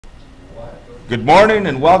Good morning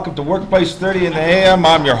and welcome to Workplace 30 in the AM.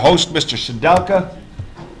 I'm your host, Mr. Shadelka.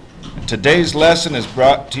 Today's lesson is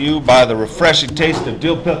brought to you by the refreshing taste of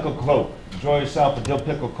dill pickle Coke. Enjoy yourself a dill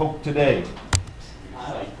pickle Coke today.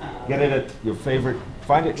 Get it at your favorite,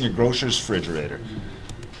 find it in your grocer's refrigerator.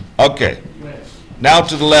 Okay, now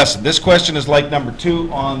to the lesson. This question is like number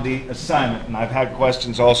 2 on the assignment, and I've had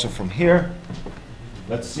questions also from here.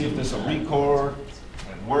 Let's see if this will record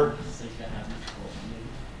and work.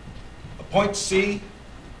 Point C,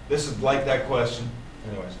 this is like that question.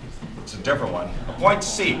 Anyways, it's a different one. A point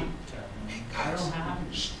C. Hey guys,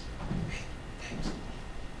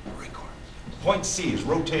 record. Point C is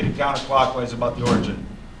rotated counterclockwise about the origin,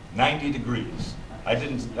 90 degrees. I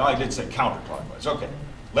did say counterclockwise. Okay.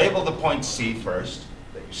 Label the point C first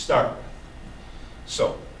that you start with.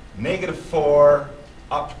 So, -4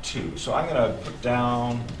 up 2. So I'm going to put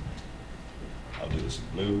down, I'll do this in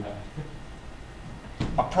blue,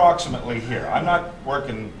 approximately here. I'm not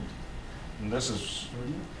working, and this is,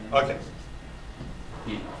 okay.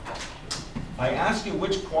 I ask you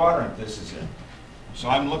which quadrant this is in. So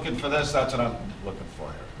I'm looking for this, that's what I'm looking for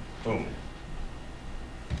here. Boom.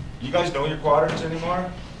 You guys know your quadrants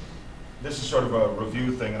anymore? This is sort of a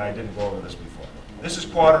review thing, and I didn't go over this before. This is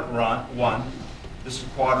quadrant 1, this is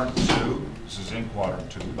quadrant 2, this is in quadrant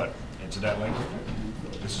 2, but incidentally,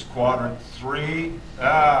 this is quadrant 3.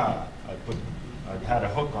 I had a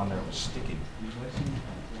hook on there, it was sticky.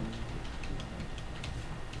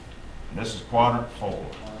 And this is quadrant 4.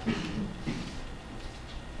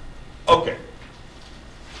 Okay.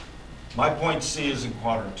 My point C is in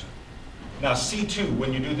quadrant 2. Now C2,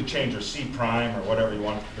 when you do the change, or C prime, or whatever you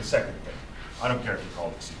want, the second thing. I don't care if you call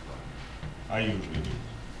it C prime. I usually do.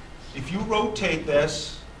 If you rotate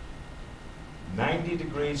this 90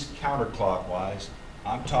 degrees counterclockwise,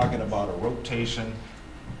 I'm talking about a rotation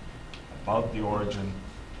about the origin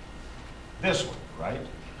this way, right?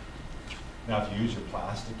 Now if you use your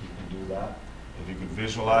plastic, you can do that. If you can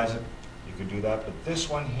visualize it, you can do that. But this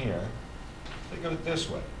one here, think of it this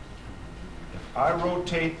way. If I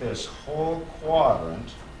rotate this whole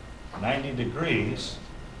quadrant 90 degrees,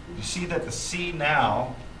 you see that the C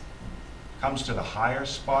now comes to the higher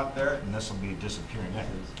spot there, and this will be disappearing.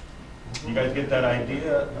 You guys get that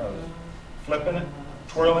idea of flipping it,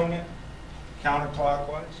 twirling it,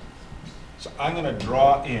 counterclockwise? So I'm going to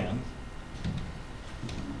draw in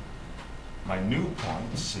my new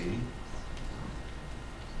point, C,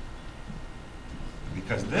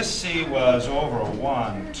 because this C was over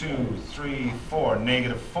 1, 2, 3, 4,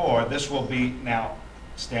 -4. This will be now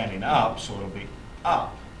standing up, so it'll be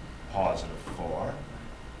up, +4.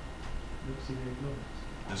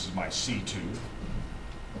 This is my C2.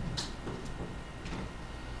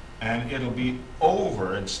 And it'll be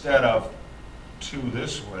over, instead of 2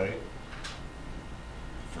 this way,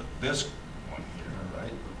 for this one here,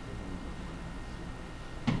 right?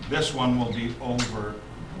 This one will be over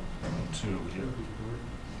 2 here.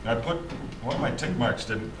 I put, what my tick marks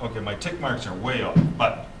didn't, okay, my tick marks are way off,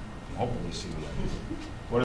 but hopefully you see the idea.